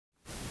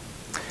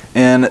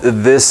In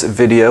this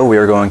video, we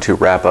are going to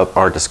wrap up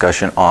our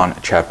discussion on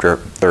Chapter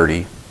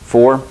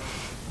 34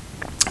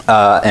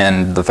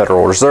 and the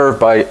Federal Reserve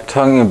by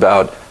talking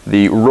about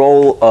the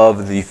role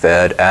of the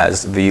Fed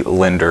as the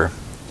lender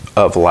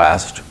of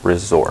last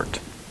resort.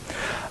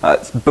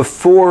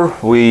 Before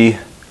we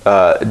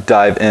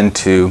dive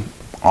into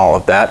all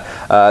of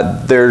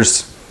that,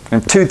 there's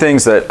two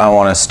things that I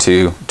want us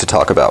to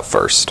talk about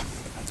first.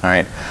 All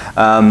right.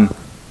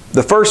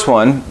 The first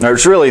one, or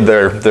it's really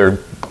they're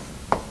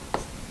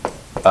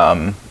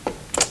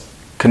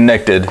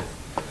connected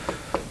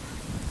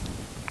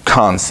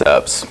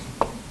concepts.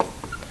 All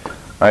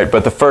right,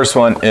 but the first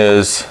one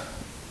is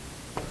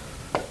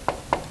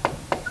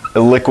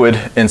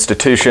illiquid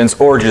institutions,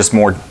 or just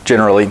more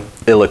generally,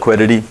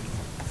 illiquidity.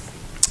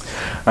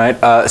 All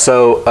right,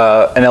 so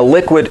an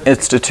illiquid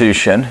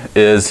institution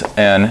is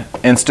an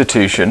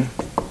institution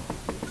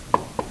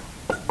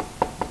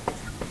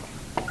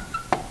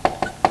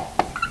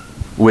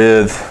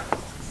with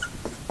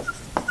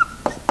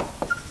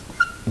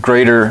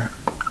greater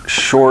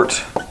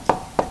short-term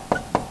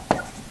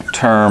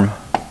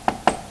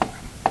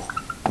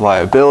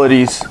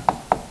liabilities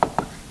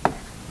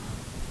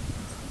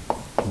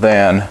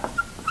than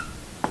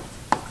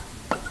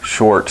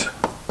short-term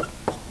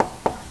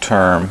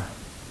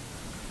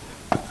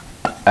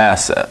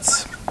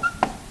assets.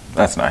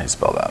 That's not how you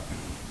spell that.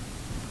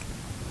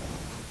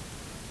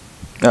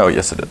 Oh,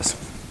 yes it is.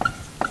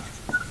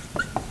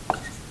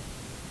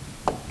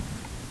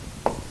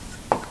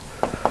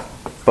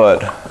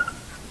 But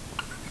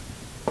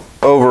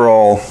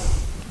overall,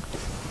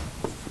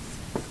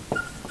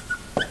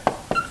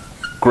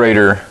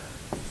 greater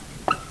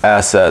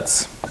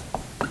assets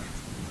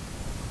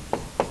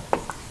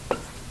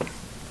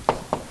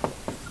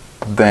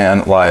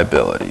than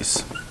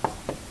liabilities.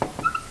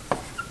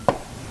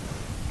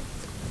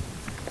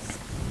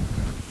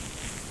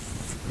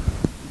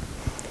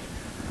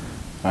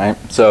 All right,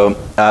 so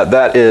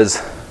that is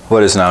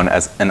what is known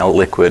as an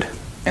illiquid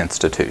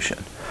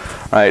institution.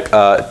 All right,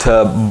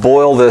 to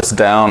boil this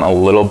down a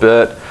little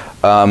bit,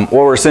 what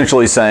we're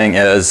essentially saying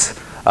is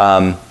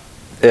well,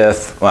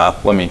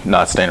 let me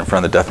not stand in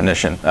front of the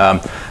definition.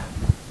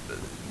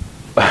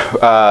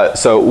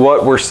 So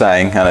what we're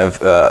saying, kind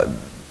of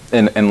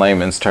in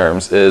layman's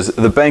terms, is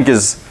the bank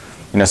is,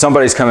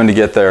 somebody's coming to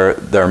get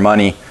their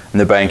money,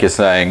 and the bank is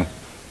saying,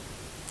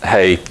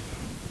 hey,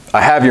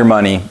 I have your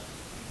money,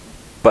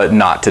 but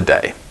not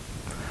today,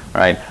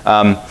 right?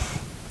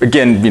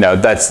 Again,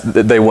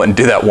 they wouldn't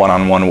do that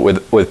one-on-one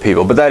with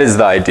people, but that is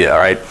the idea,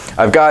 right?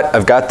 I've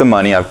got the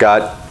money,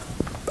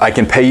 I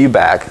can pay you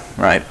back,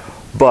 right?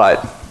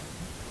 But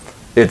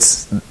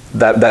it's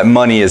that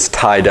money is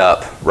tied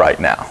up right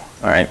now,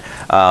 all right?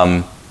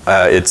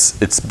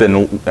 It's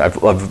been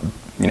I've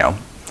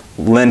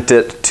lent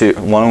it to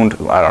loaned.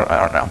 I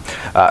don't know.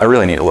 I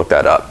really need to look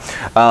that up.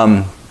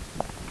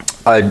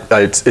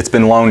 It's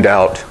been loaned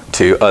out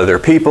to other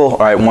people. All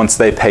right. Once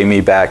they pay me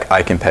back,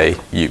 I can pay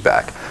you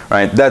back. All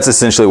right. That's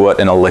essentially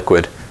what an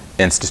illiquid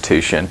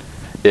institution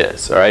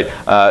is. All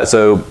right.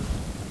 So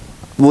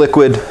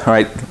liquid. All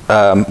right.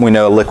 We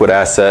know a liquid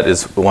asset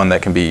is one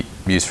that can be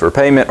used for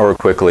payment or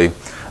quickly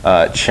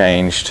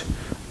changed.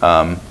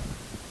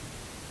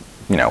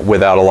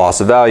 Without a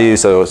loss of value,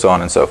 so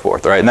on and so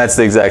forth, right? And that's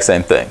the exact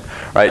same thing,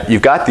 right?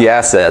 You've got the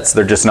assets,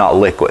 they're just not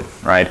liquid,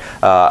 right?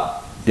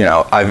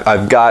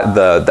 I've got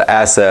the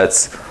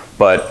assets,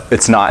 but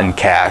it's not in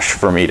cash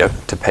for me to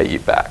pay you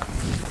back,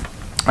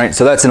 right?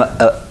 So that's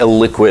a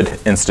liquid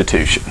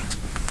institution.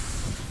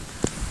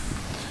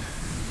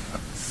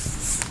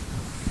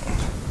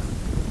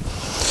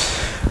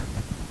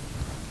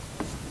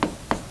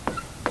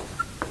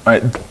 All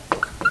right.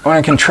 I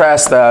want to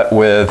contrast that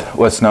with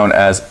what's known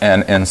as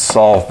an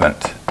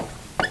insolvent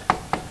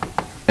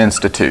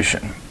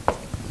institution.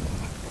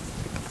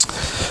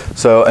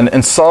 So an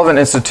insolvent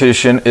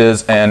institution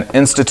is an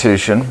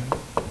institution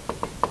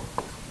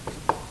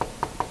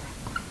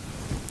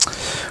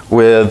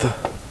with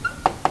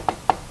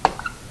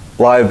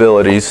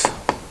liabilities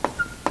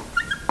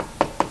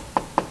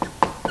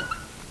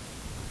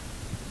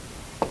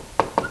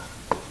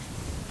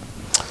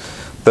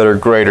that are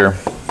greater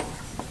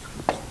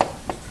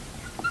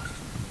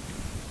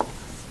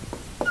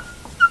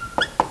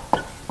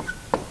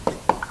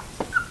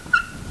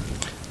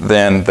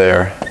than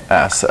their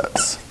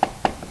assets.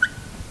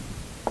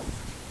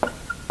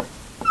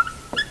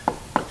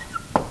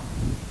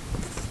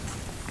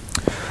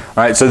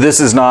 All right, so this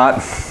is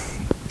not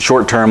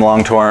short-term,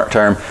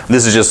 long-term.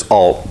 This is just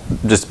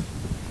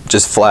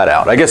flat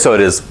out. I guess so.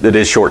 It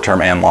is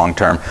short-term and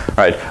long-term. All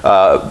right,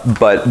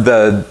 but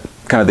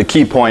the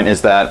key point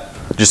is that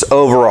just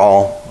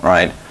overall,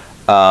 right,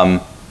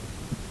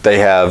 they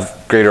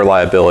have greater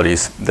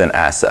liabilities than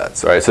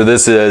assets. Right, so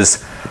this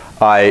is,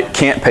 I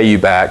can't pay you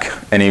back,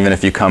 and even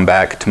if you come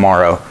back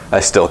tomorrow,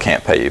 I still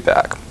can't pay you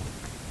back.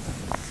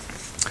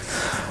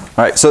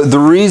 All right, so the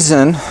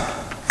reason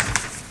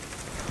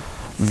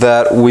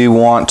that we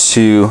want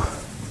to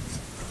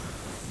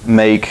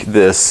make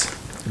this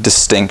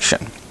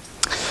distinction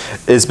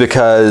is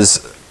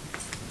because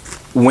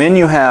when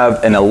you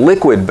have an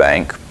illiquid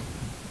bank,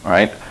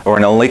 right, or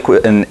an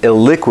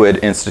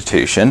illiquid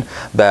institution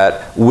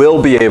that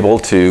will be able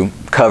to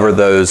cover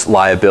those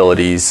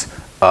liabilities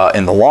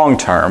in the long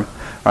term,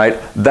 right,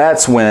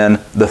 that's when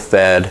the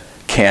Fed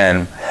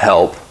can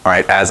help,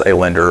 right, as a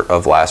lender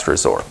of last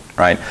resort,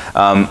 right,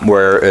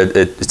 where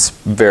it's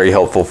very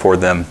helpful for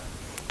them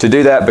to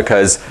do that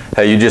because,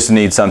 hey, you just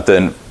need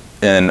something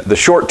in the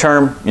short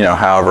term, you know,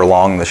 however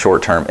long the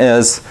short term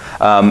is,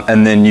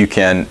 and then you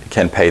can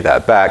pay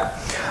that back.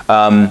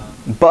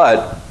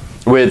 But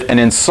with an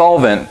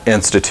insolvent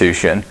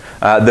institution,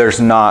 there's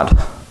not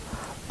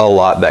a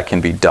lot that can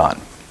be done.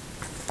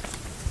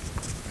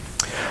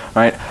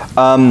 Right?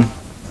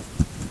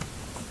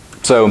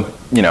 So,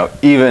 you know,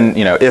 even,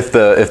 you know, if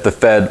the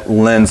Fed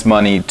lends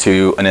money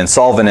to an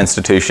insolvent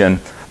institution,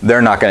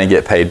 they're not going to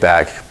get paid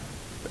back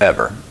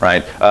ever,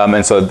 right?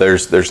 And so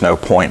there's no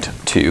point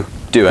to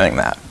doing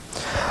that.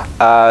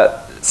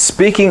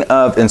 Speaking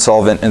of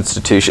insolvent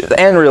institutions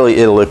and really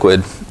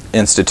illiquid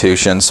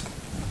institutions,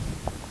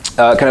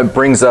 kind of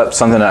brings up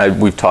something that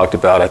we've talked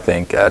about, I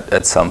think,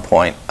 at some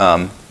point.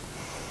 I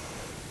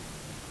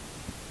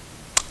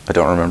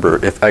don't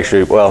remember if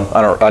actually. Well,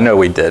 I know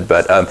we did,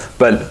 but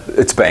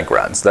it's bank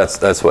runs.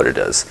 That's what it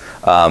is.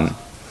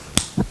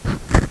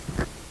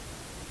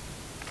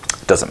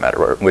 Doesn't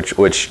matter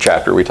which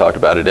chapter we talked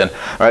about it in.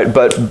 All right,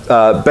 but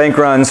bank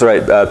runs,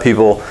 right?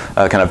 People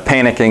kind of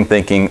panicking,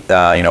 thinking,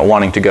 you know,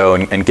 wanting to go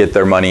and get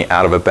their money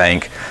out of a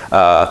bank,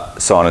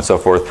 so on and so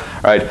forth.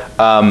 All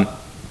right.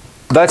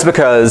 That's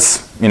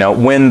because, you know,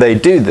 when they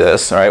do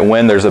this, right,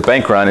 when there's a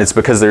bank run, it's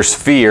because there's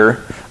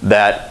fear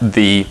that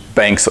the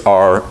banks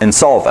are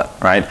insolvent,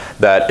 right?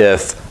 That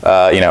if,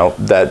 you know,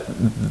 that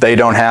they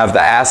don't have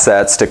the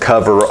assets to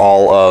cover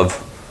all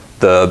of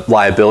the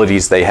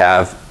liabilities they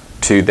have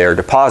to their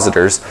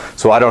depositors.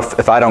 So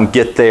if I don't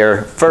get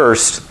there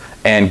first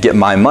and get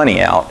my money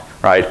out,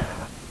 right,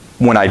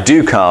 when I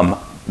do come,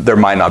 there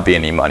might not be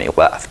any money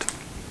left.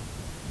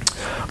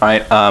 All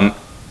right,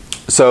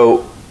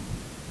 so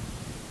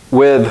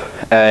with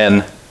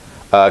an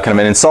kind of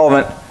an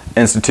insolvent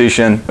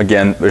institution,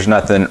 again, there's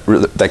nothing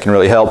that can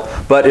really help.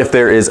 But if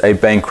there is a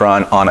bank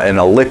run on an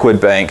illiquid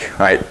bank,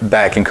 right,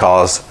 that can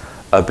cause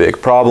a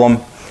big problem,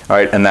 all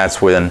right, and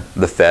that's when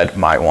the Fed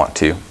might want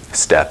to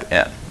step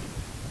in.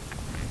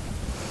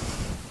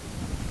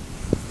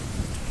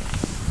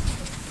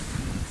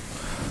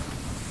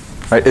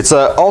 Right, it's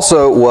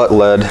also what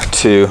led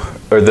to,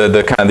 or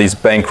the kind of these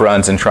bank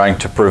runs and trying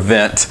to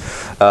prevent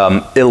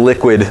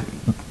illiquid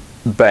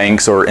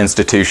banks or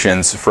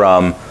institutions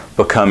from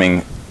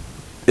becoming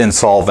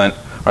insolvent,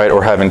 right,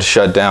 or having to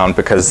shut down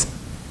because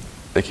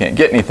they can't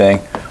get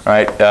anything,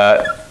 right?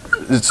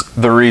 It's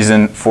the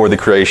reason for the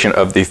creation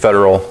of the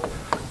Federal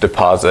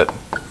Deposit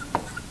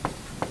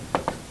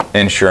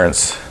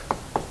Insurance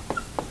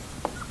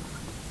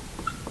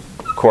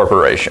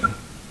Corporation.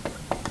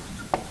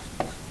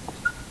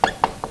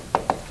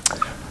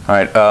 All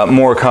right,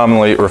 more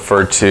commonly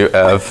referred to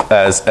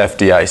as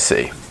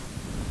FDIC.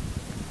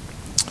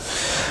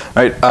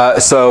 Right,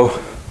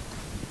 so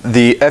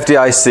the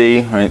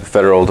FDIC, right,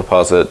 Federal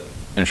Deposit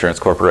Insurance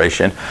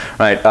Corporation,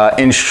 right,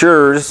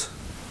 insures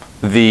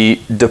the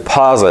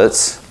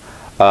deposits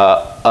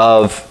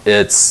of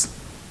its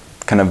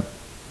kind of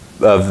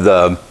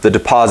the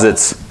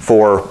deposits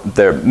for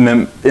their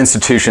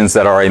institutions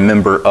that are a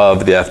member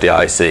of the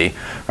FDIC,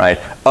 right,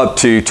 up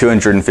to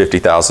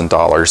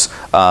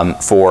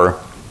 $250,000 for.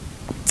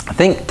 I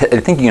think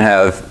you can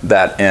have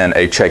that in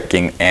a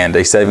checking and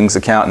a savings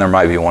account, and there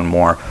might be one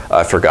more.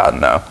 I've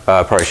forgotten though.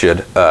 Probably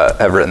should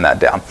have written that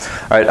down.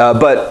 All right,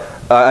 but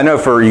I know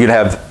you can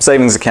have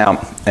savings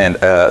account and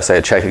say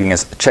a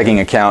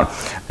checking account,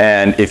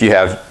 and if you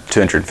have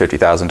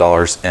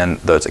 $250,000 in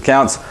those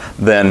accounts,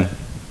 then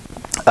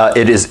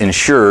it is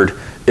insured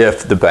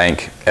if the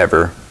bank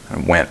ever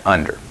went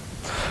under.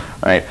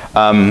 All right.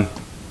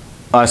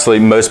 Honestly,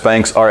 most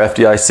banks are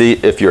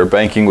FDIC. If you're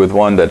banking with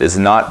one that is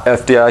not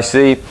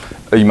FDIC,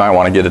 you might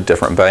want to get a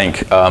different bank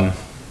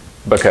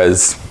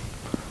because,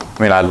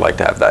 I mean, I'd like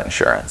to have that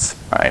insurance,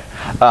 right?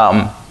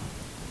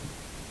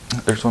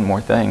 There's one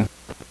more thing.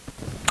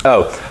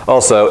 Oh,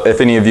 also,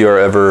 if any of you are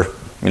ever,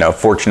 you know,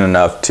 fortunate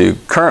enough to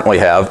currently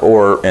have,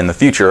 or in the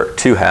future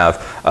to have,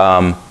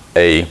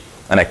 an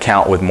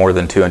account with more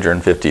than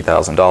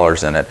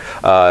 $250,000 in it,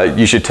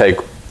 you should take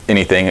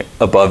anything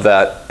above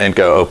that and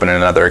go open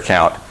another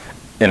account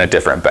in a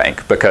different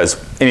bank, because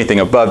anything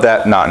above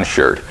that, not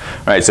insured,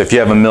 right? So if you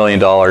have $1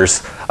 million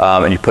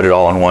and you put it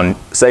all in one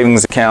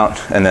savings account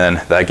and then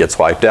that gets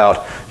wiped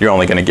out, you're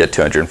only going to get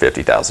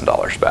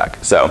 $250,000 back.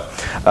 So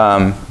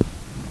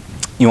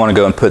you want to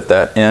go and put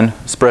that in,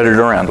 spread it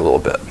around a little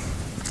bit.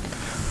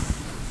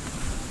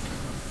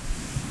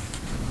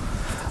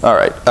 All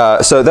right,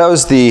 so that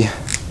was the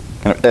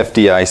kind of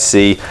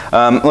FDIC.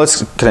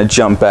 Let's kind of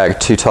jump back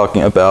to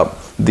talking about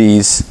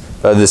these.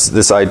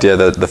 This idea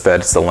that the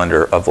Fed is the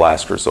lender of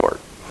last resort.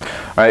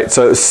 All right,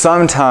 so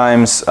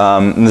sometimes,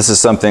 and this is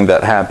something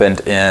that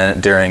happened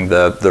during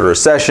the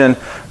recession,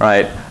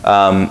 right?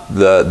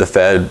 The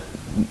Fed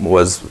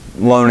was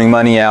loaning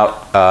money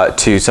out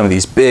to some of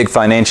these big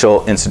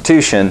financial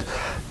institutions,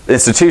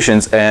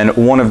 and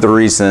one of the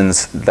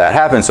reasons that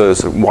happened, so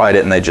is why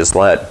didn't they just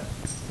let,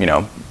 you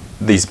know,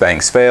 these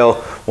banks fail?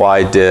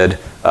 Why did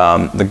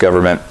the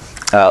government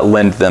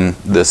lend them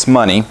this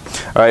money?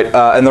 All right,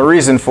 and the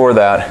reason for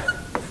that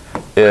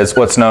is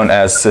what's known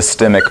as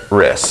systemic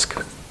risk.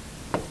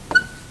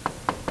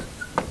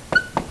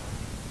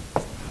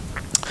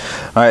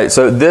 All right,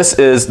 so this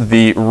is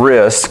the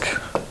risk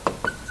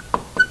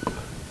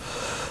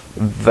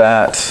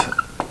that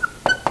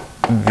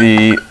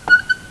the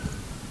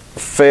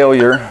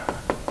failure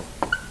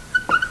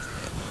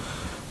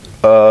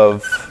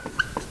of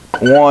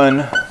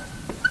one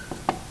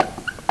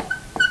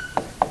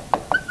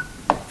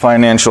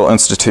financial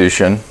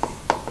institution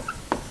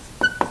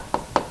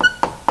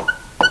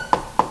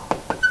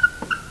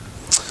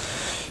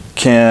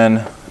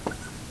can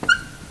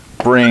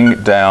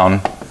bring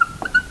down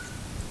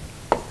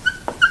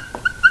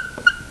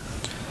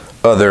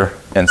other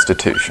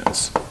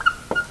institutions.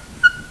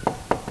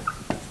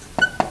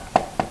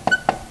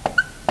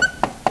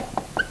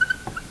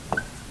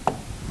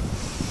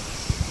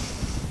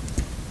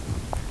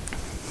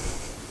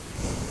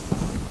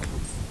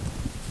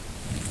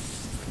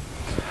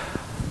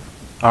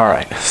 All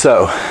right,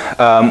 so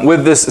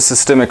with this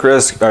systemic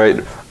risk, all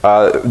right,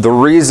 the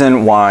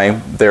reason why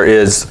there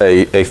is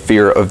a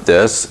fear of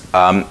this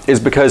is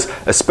because,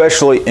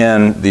 especially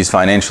in these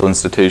financial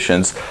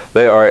institutions,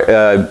 they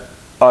are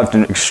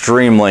often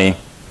extremely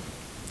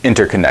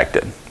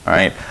interconnected. All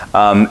right,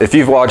 if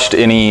you've watched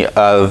any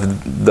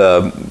of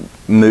the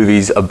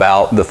movies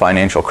about the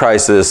financial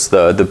crisis,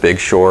 the Big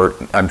Short,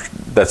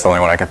 that's the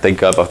only one I can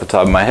think of off the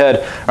top of my head.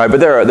 All right,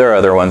 but there are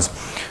other ones.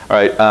 All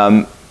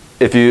right.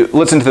 If you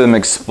listen to them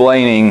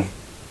explaining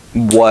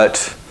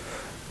what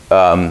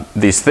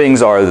these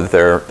things are that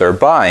they're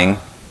buying,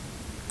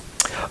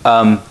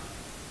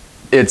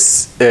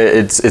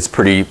 it's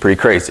pretty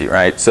crazy,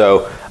 right?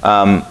 So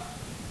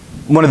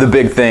one of the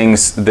big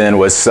things then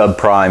was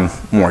subprime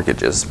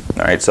mortgages.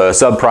 All right, so a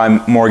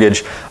subprime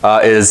mortgage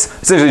is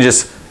essentially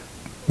just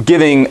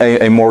giving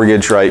a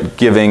mortgage, right?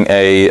 Giving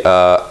a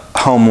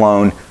home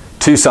loan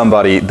to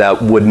somebody that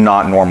would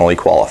not normally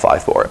qualify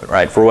for it,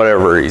 right? For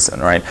whatever reason,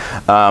 right?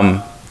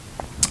 Kind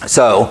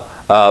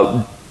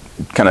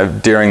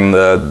of during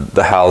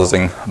the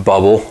housing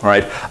bubble,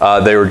 right?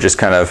 They were just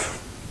kind of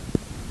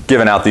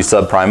giving out these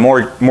subprime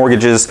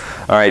mortgages.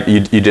 All right,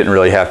 you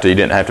didn't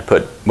have to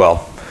put,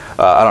 well,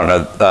 I don't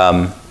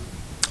know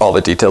all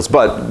the details,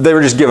 but they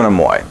were just giving them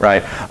away,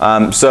 right?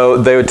 So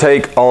they would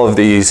take all of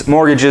these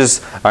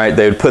mortgages, all right,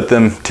 they would put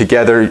them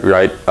together,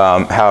 right,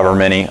 however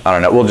many, I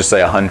don't know, we'll just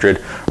say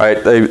 100,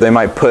 right? They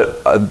might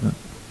put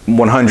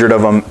 100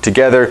 of them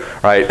together,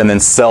 right, and then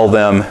sell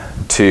them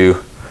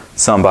to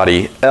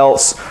somebody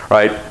else,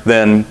 right?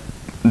 Then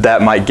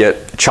that might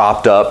get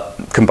chopped up,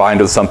 combined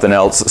with something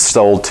else,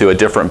 sold to a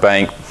different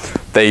bank.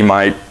 They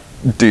might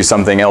do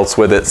something else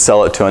with it,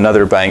 sell it to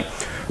another bank,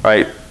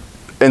 right?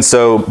 And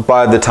so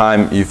by the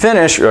time you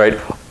finish, right,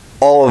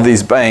 all of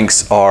these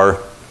banks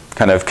are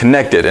kind of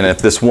connected. And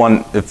if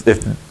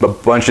a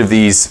bunch of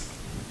these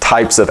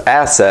types of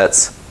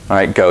assets,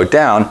 right, go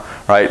down,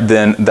 right,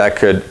 then that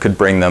could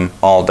bring them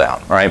all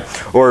down, right?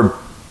 Or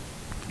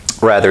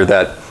rather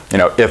that, you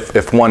know,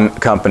 if one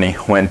company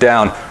went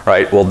down,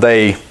 right, well,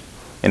 they,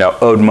 you know,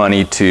 owed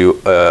money to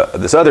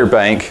this other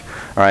bank,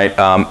 right,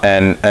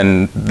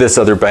 and this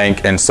other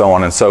bank, and so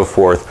on and so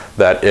forth,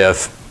 that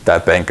if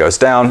that bank goes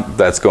down,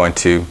 that's going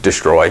to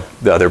destroy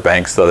the other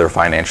banks, the other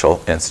financial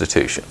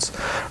institutions,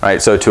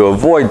 right? So to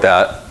avoid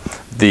that,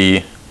 the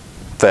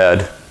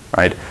Fed,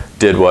 right,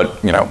 did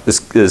what, you know,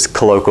 is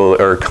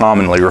colloquial or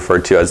commonly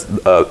referred to as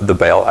the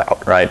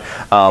bailout, right,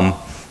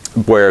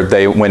 where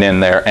they went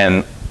in there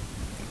and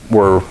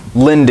were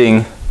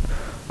lending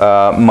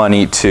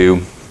money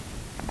to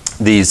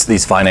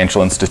these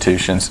financial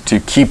institutions to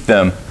keep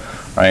them,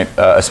 right,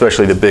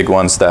 especially the big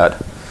ones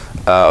that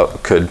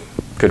could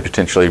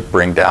potentially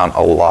bring down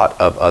a lot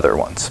of other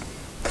ones.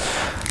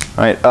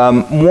 All right,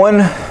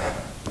 one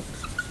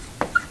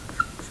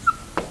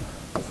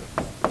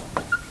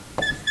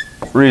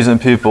reason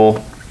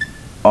people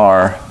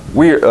are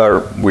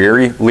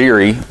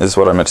leery is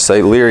what I meant to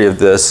say, leery of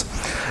this,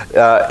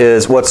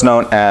 is what's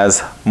known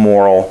as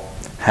moral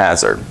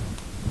hazard.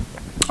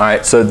 All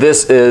right, so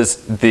this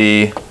is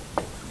the,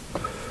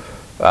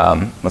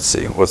 let's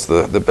see, what's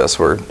the best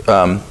word?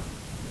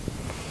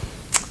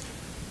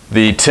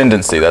 The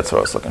tendency, that's what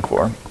I was looking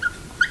for,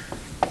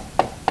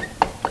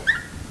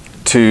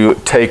 to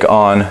take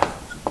on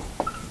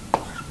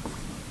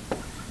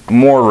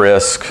more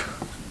risk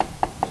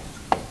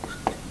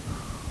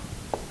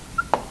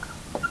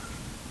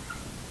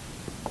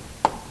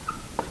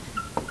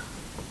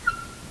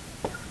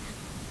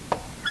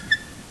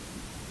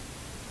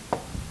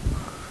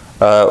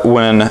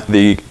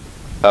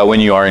when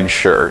you are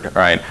insured,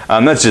 right?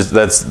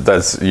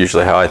 That's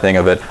usually how I think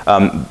of it.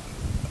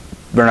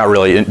 They're not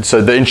really,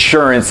 so the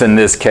insurance in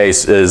this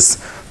case is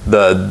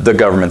the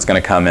government's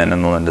going to come in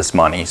and lend us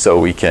money so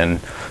we can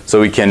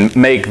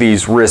make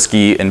these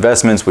risky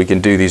investments, we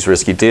can do these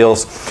risky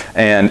deals,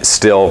 and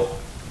still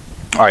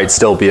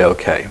be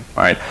okay.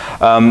 All right.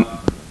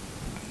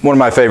 One of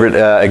my favorite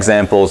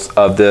examples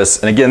of this,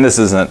 and again, this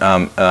isn't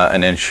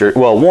an insured.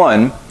 Well,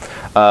 one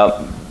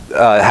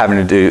having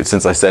to do,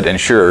 since I said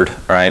insured,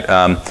 right,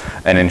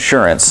 and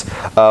insurance.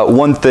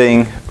 One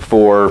thing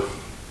for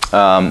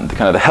kind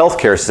of the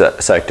healthcare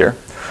sector,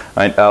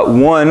 right?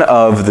 One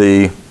of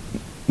the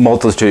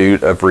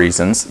multitude of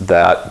reasons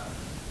that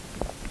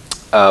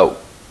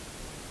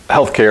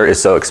healthcare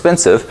is so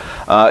expensive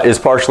is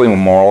partially a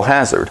moral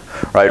hazard,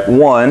 right?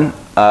 One,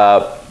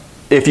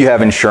 if you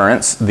have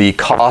insurance, the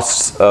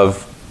costs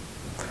of,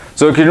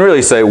 so it can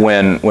really say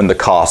when the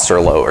costs are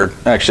lowered.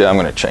 Actually, I'm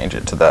going to change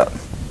it to that.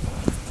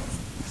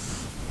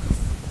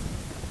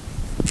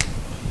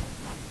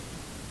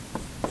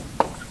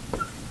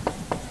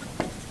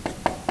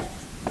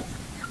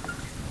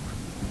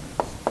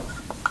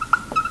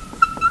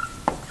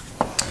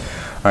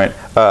 All right,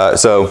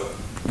 so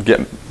get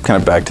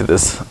kind of back to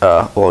this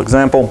little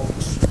example.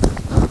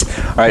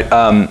 All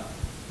right,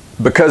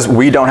 because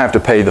we don't have to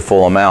pay the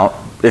full amount.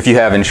 If you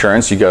have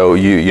insurance, you go,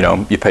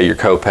 you pay your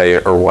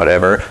copay or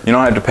whatever. You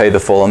don't have to pay the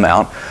full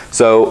amount.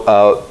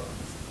 So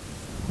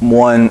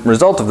one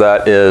result of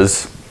that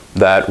is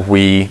that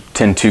we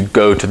tend to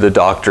go to the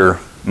doctor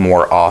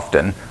more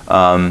often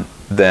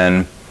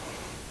than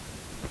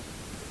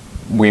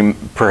we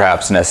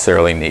perhaps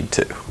necessarily need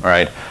to. All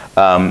right.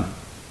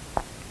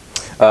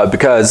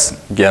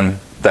 Because, again,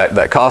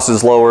 that cost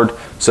is lowered,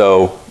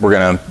 so we're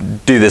going to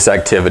do this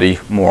activity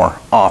more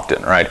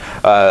often, right?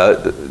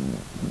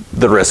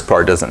 The risk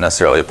part doesn't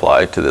necessarily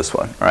apply to this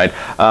one, right?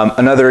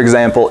 Another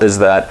example is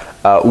that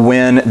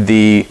when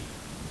the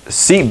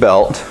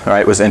seatbelt,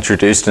 right, was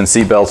introduced and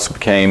seatbelts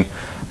became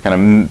kind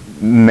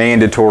of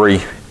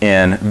mandatory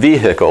in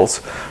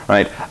vehicles,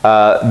 right,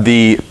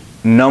 the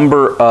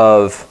number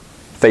of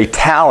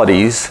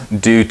fatalities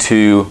due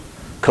to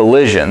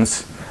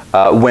collisions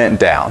went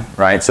down,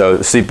 right? So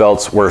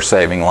seatbelts were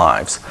saving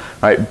lives,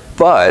 right?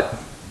 But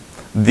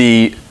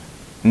the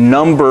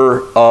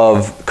number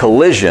of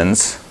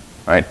collisions,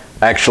 right,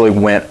 actually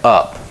went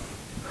up,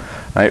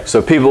 right?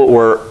 So people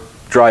were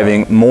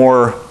driving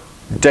more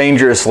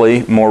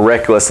dangerously, more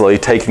recklessly,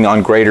 taking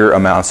on greater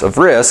amounts of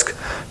risk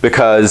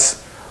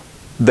because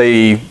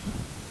they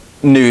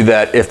knew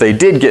that if they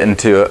did get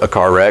into a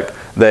car wreck,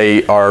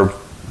 they are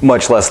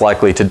much less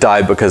likely to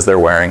die because they're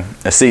wearing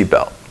a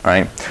seatbelt.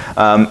 Right?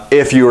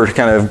 If you were to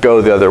kind of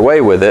go the other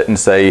way with it and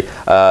say,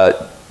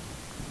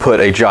 put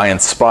a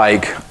giant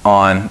spike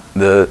on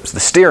the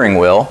steering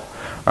wheel,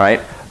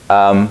 right?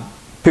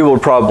 People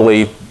would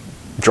probably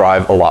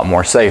drive a lot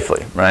more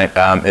safely, right?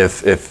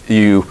 If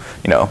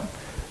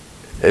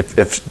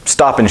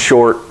stopping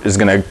short is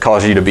going to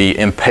cause you to be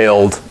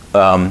impaled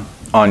on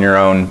your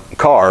own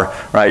car,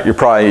 right? You're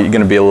probably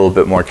going to be a little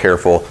bit more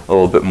careful, a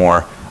little bit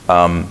more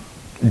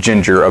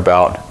ginger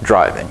about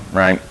driving,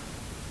 right?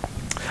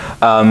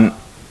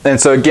 And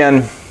so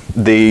again,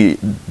 the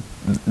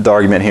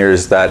argument here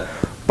is that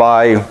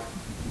by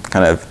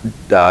kind of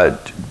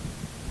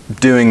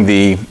doing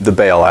the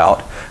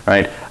bailout,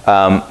 right,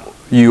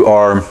 you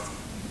are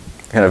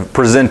kind of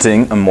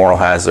presenting a moral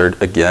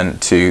hazard again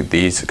to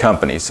these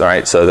companies, all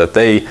right, so that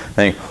they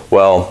think,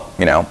 well,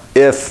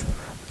 if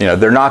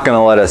they're not going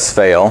to let us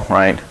fail,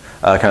 right,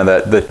 kind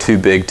of the too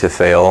big to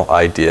fail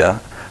idea,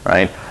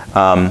 right.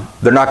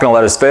 They're not going to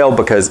let us fail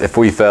because if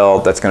we fail,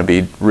 that's going to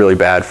be really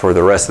bad for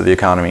the rest of the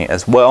economy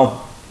as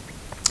well.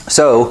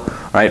 So,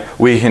 right,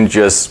 we can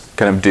just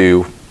kind of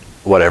do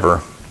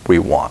whatever we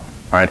want,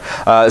 right?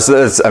 So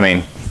that's,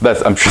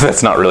 I'm sure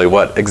that's not really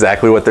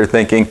exactly what they're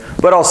thinking,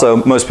 but also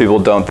most people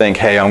don't think,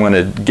 hey, I'm going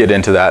to get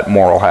into that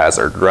moral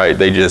hazard, right?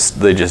 They just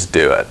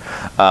do it.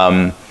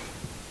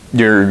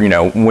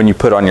 When you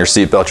put on your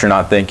seatbelt, you're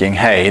not thinking,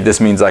 hey,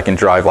 this means I can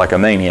drive like a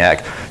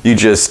maniac. You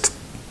just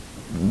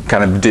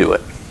kind of do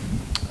it.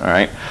 All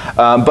right,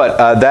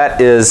 but that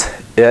is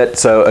it.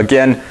 So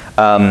again,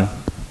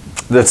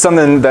 that's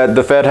something that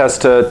the Fed has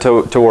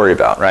to worry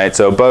about, right?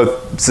 So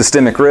both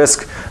systemic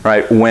risk,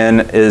 right?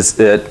 When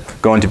is it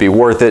going to be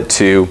worth it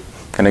to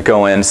kind of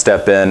go in,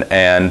 step in,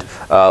 and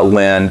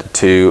lend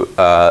to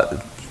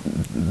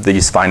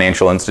these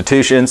financial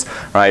institutions,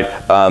 right?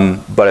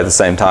 But at the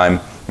same time,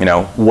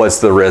 what's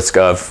the risk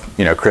of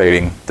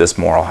creating this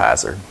moral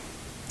hazard?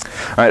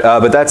 All right,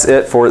 but that's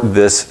it for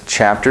this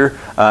chapter.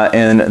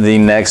 In the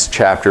next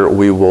chapter,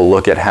 we will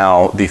look at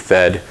how the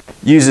Fed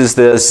uses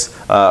this,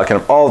 kind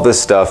of all of this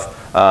stuff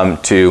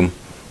to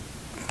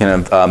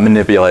kind of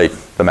manipulate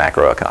the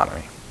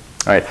macroeconomy.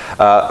 All right,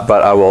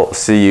 but I will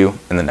see you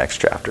in the next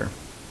chapter.